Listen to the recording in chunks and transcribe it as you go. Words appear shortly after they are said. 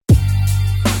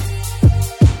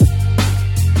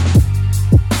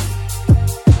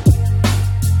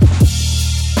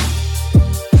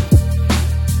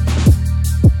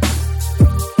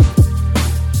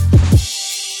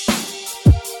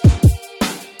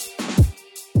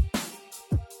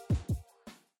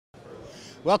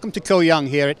Welcome to Koh Young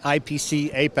here at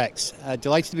IPC APEX.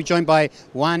 Delighted to be joined by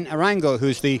Juan Arango,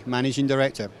 who's the Managing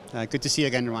Director. Good to see you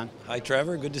again, Juan. Hi,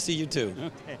 Trevor. Good to see you too.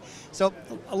 Okay. So,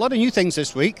 a lot of new things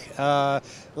this week.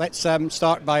 Let's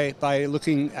start by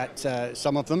looking at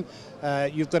some of them.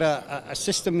 You've got a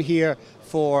system here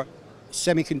for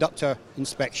semiconductor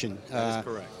inspection. That is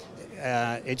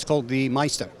correct. It's called the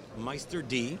Meister. Meister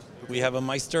D. We have a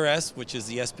Meister S, which is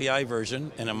the SPI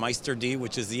version, and a Meister D,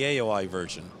 which is the AOI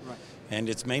version. Right. And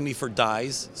it's mainly for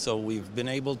dies, so we've been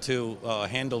able to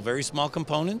handle very small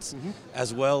components,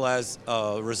 as well as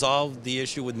resolve the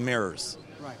issue with mirrors.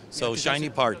 Right. So shiny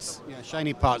parts. Yeah,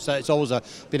 shiny parts. It's always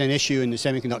been an issue in the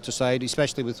semiconductor side,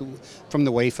 especially from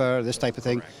the wafer, this type of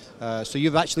thing. So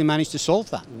you've actually managed to solve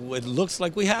that. It looks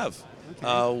like we have.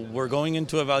 Okay. We're going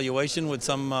into evaluation with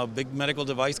some big medical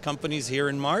device companies here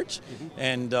in March,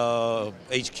 and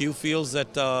HQ feels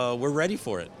that we're ready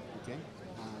for it. Okay.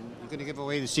 You're going to give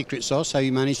away the secret sauce, how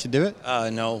you managed to do it?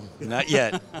 No, not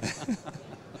yet.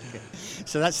 Okay.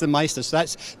 So that's the Meister. So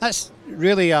that's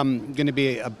really going to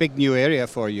be a big new area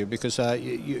for you, because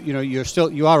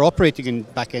you are operating in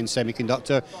back-end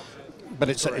semiconductor, but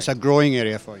it's a growing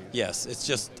area for you. Yes, it's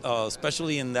just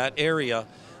especially in that area,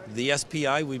 the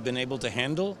SPI we've been able to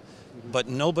handle, but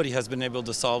nobody has been able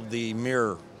to solve the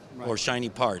mirror or shiny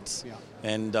parts. Yeah.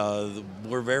 And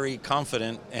we're very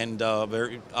confident and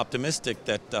very optimistic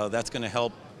that that's going to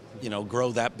help,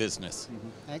 grow that business.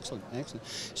 Excellent, excellent.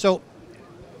 So,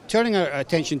 turning our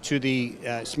attention to the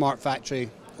smart factory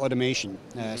automation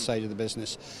side of the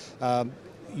business,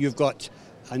 you've got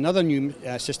another new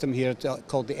system here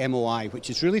called the MOI, which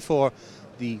is really for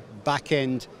the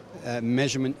back-end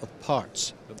measurement of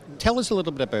parts. Tell us a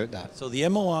little bit about that. So the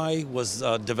MOI was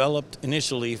developed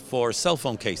initially for cell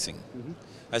phone casing.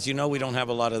 As you know, we don't have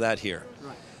a lot of that here.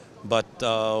 Right. But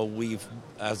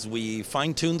as we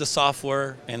fine-tune the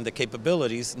software and the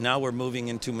capabilities, now we're moving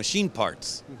into machine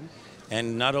parts.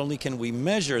 And not only can we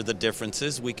measure the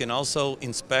differences, we can also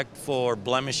inspect for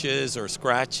blemishes or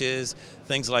scratches,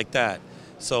 things like that.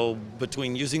 So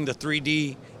between using the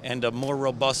 3D and a more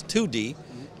robust 2D,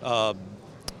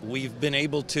 we've been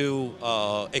able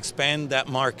to expand that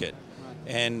market.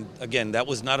 And again, that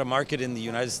was not a market in the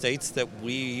United States that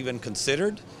we even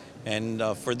considered. And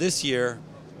for this year,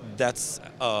 that's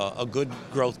a good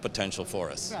growth potential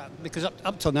for us. Yeah, because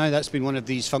up till now, that's been one of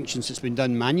these functions that's been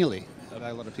done manually by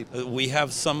a lot of people. We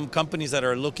have some companies that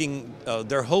are looking,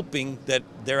 they're hoping that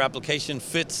their application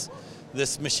fits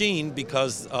this machine,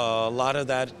 because a lot of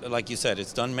that, like you said,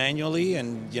 it's done manually,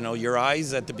 and your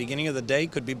eyes at the beginning of the day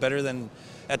could be better than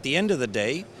at the end of the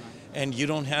day, and you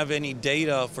don't have any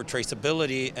data for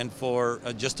traceability and for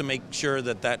just to make sure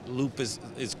that that loop is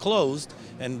closed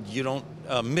and you don't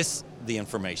miss the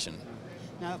information.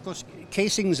 Now, of course,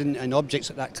 casings and objects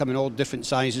like that come in all different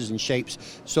sizes and shapes.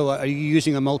 So are you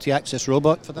using a multi-axis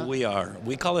robot for that? We are.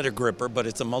 We call it a gripper, but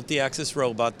it's a multi-axis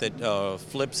robot that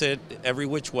flips it every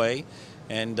which way,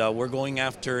 and we're going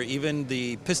after even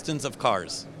the pistons of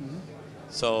cars.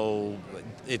 So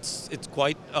it's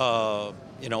quite a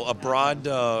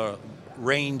broad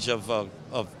range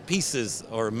of pieces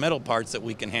or metal parts that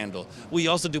we can handle. We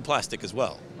also do plastic as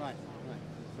well. Right.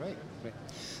 Great.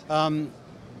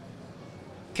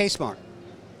 Ksmart.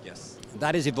 Yes.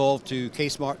 That has evolved to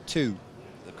Ksmart 2.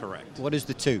 Correct. What is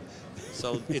the 2?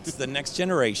 So it's the next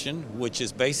generation, which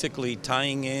is basically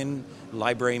tying in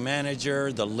library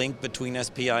manager, the link between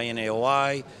SPI and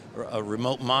AOI,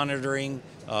 remote monitoring,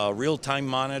 real-time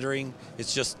monitoring.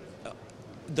 It's just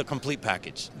the complete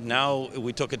package. Now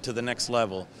we took it to the next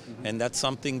level, and that's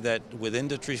something that with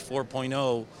Industry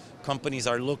 4.0, companies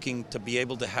are looking to be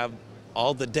able to have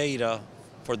all the data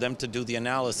for them to do the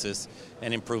analysis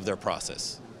and improve their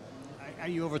process. Are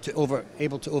you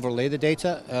able to overlay the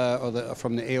data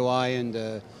from the AOI and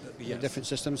the different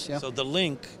systems? Yeah. So the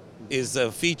link is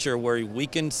a feature where we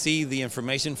can see the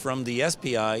information from the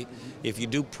SPI. If you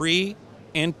do pre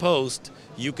and post,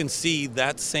 you can see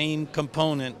that same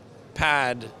component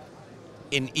pad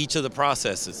in each of the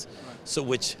processes, so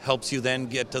which helps you then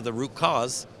get to the root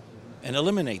cause and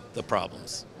eliminate the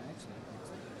problems.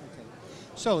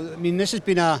 So, I mean, this has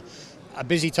been a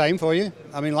busy time for you.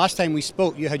 I mean, last time we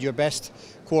spoke, you had your best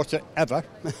quarter ever.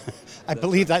 I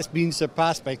believe that's been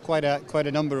surpassed by quite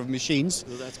a number of machines.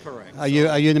 Well, that's correct. Are you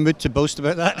in the mood to boast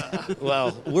about that?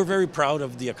 Well, we're very proud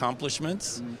of the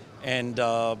accomplishments, and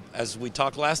as we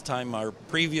talked last time, our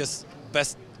previous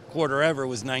best quarter ever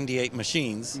was 98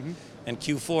 machines, and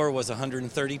Q4 was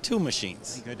 132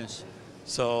 machines. Thank goodness.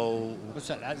 So what's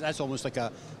that? That's almost like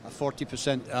a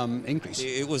 40% increase.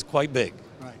 It was quite big.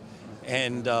 Right.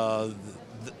 And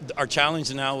our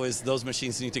challenge now is those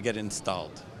machines need to get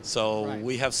installed. So Right.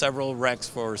 we have several recs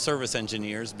for service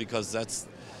engineers because that's,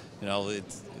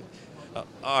 it's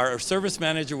our service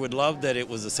manager would love that it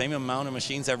was the same amount of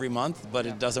machines every month, but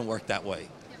it doesn't work that way.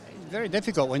 Very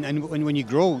difficult when you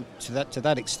grow to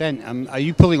that extent. Are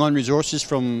you pulling on resources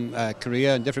from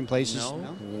Korea and different places?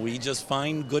 No, we just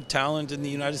find good talent in the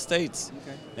United States,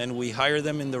 Okay. and we hire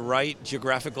them in the right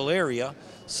geographical area,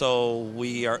 so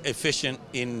we are efficient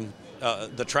in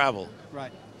the travel.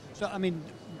 Right. So, I mean,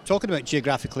 talking about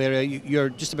geographical area, you're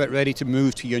just about ready to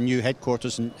move to your new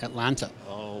headquarters in Atlanta.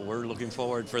 Oh, we're looking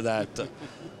forward for that.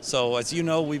 So, as you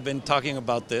know, we've been talking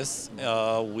about this.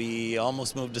 We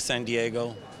almost moved to San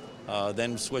Diego,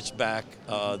 then switched back.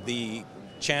 The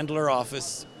Chandler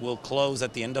office will close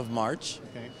at the end of March,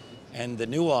 Okay. and the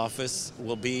new office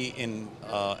will be in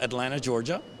Atlanta,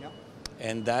 Georgia. Yep.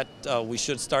 And that we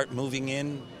should start moving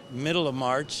in middle of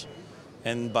March,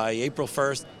 and by April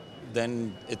 1st,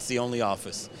 then it's the only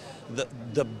office.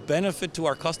 The benefit to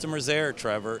our customers there,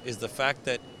 Trevor, is the fact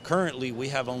that currently we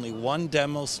have only one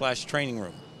demo/training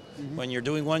room. Mm-hmm. When you're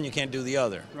doing one, you can't do the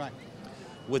other. Right.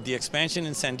 With the expansion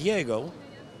in San Diego,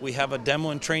 we have a demo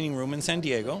and training room in San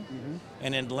Diego, Mm-hmm.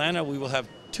 and in Atlanta we will have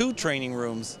 2 training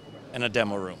rooms and a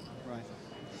demo room. Right.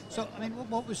 So, I mean,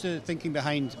 what was the thinking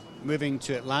behind moving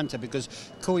to Atlanta? Because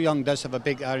Koh Young does have a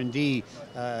big R&D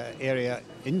area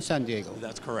in San Diego.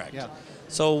 That's correct. Yeah.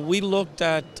 So we looked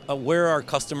at where our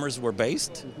customers were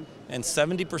based, and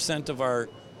 70% of our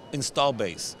install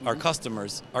base, our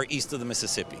customers, are east of the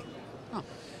Mississippi. Oh.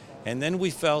 And then we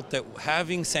felt that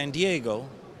having San Diego,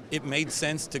 it made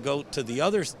sense to go to the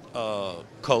other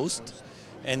coast,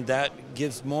 and that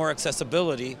gives more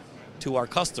accessibility to our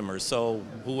customers. So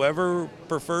whoever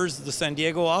prefers the San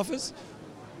Diego office,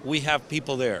 we have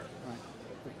people there.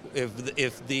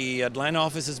 If the Atlanta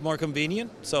office is more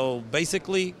convenient, so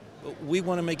basically we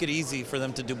want to make it easy for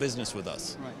them to do business with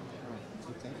us. Right.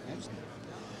 Okay. Excellent.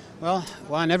 Well,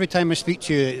 Juan, every time I speak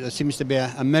to you, there seems to be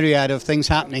a myriad of things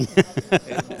happening.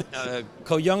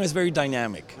 Koh Young is very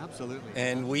dynamic. Absolutely.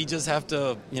 And we just have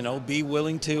to, be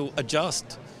willing to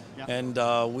adjust. Yeah.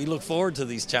 And we look forward to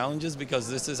these challenges because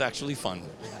this is actually fun.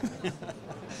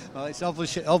 Well, it's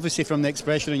obviously from the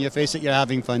expression on your face that you're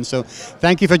having fun. So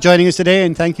thank you for joining us today,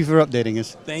 and thank you for updating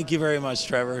us. Thank you very much,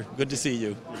 Trevor. Good to see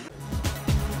you.